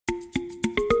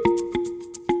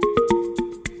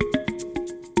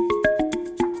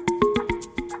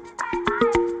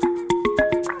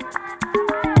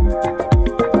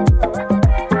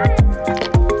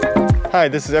Hi,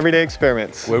 this is Everyday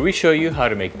Experiments, where we show you how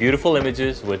to make beautiful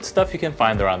images with stuff you can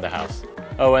find around the house.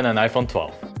 Oh, and an iPhone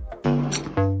 12.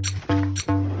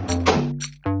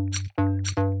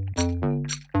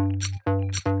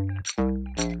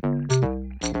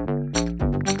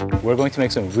 We're going to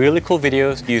make some really cool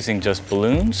videos using just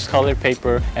balloons, colored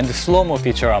paper, and the Slo-mo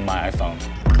feature on my iPhone.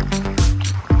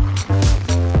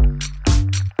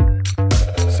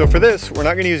 So for this, we're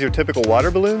not going to use your typical water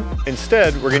balloon.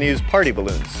 Instead, we're going to use party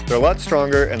balloons. They're a lot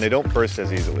stronger and they don't burst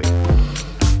as easily.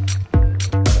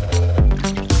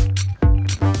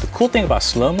 The cool thing about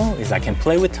Slo-mo is I can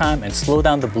play with time and slow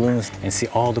down the balloons and see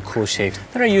all the cool shapes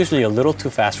that are usually a little too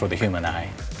fast for the human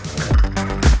eye.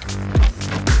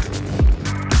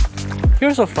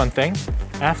 Here's a fun thing.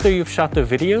 After you've shot the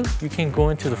video, you can go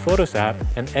into the Photos app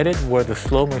and edit where the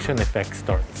slow motion effect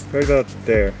starts. Right about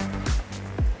there.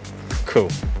 Cool,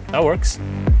 that works.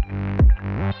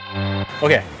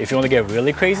 Okay, if you want to get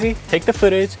really crazy, take the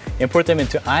footage, import them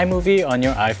into iMovie on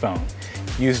your iPhone.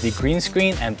 Use the green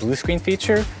screen and blue screen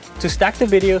feature to stack the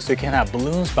video so you can have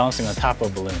balloons bouncing on top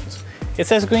of balloons. It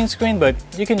says green screen, but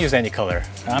you can use any color.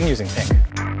 I'm using pink.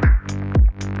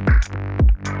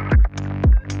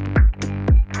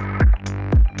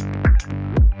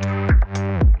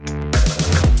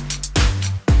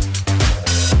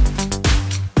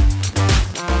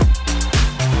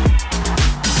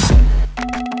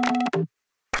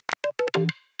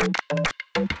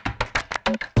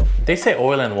 They say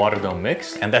oil and water don't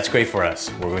mix, and that's great for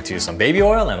us. We're going to use some baby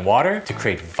oil and water to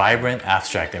create vibrant,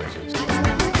 abstract images.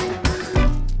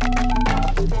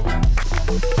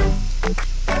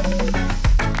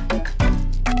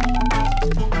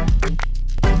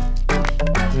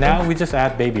 Now we just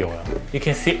add baby oil. You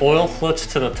can see oil floats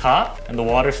to the top and the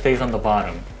water stays on the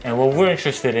bottom. And what we're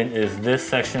interested in is this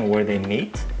section where they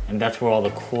meet, and that's where all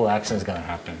the cool action is gonna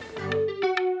happen.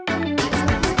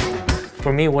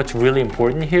 For me, what's really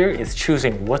important here is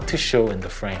choosing what to show in the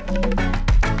frame.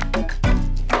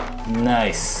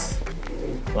 Nice,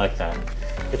 like that.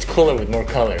 It's cooler with more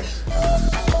colors.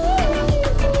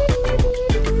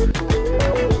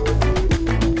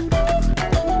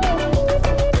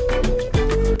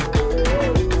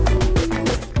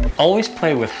 Always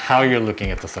play with how you're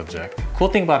looking at the subject. Cool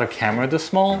thing about a camera this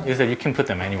small is that you can put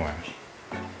them anywhere.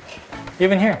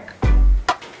 Even here.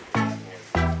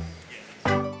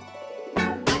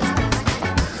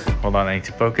 Hold on, I need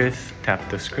to focus. Tap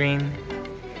the screen.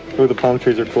 Oh, the palm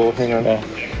trees are cool. Hang on. Oh.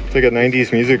 It's like a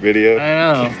 90s music video.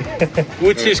 I know.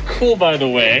 Which is cool, by the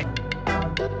way.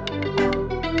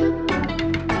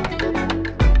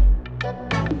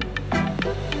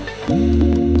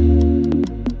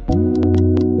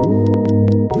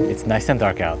 It's nice and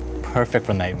dark out. Perfect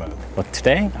for night mode. But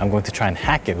today, I'm going to try and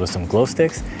hack it with some glow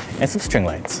sticks and some string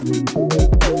lights.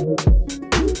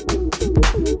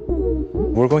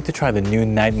 We're going to try the new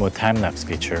night mode time-lapse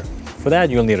feature. For that,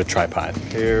 you'll need a tripod.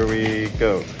 Here we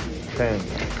go. 10,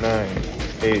 9,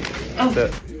 8,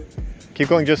 7. Keep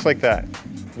going just like that.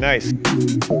 Nice.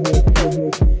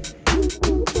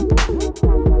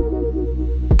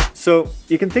 So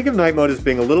you can think of night mode as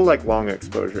being a little like long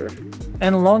exposure.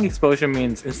 And long exposure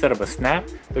means instead of a snap,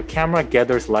 the camera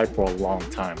gathers light for a long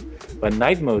time. But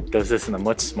night mode does this in a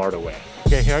much smarter way.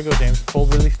 Okay, here I go, James.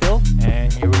 Hold really still,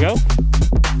 and here we go.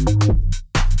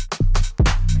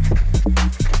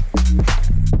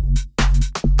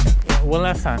 One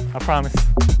last time, I promise.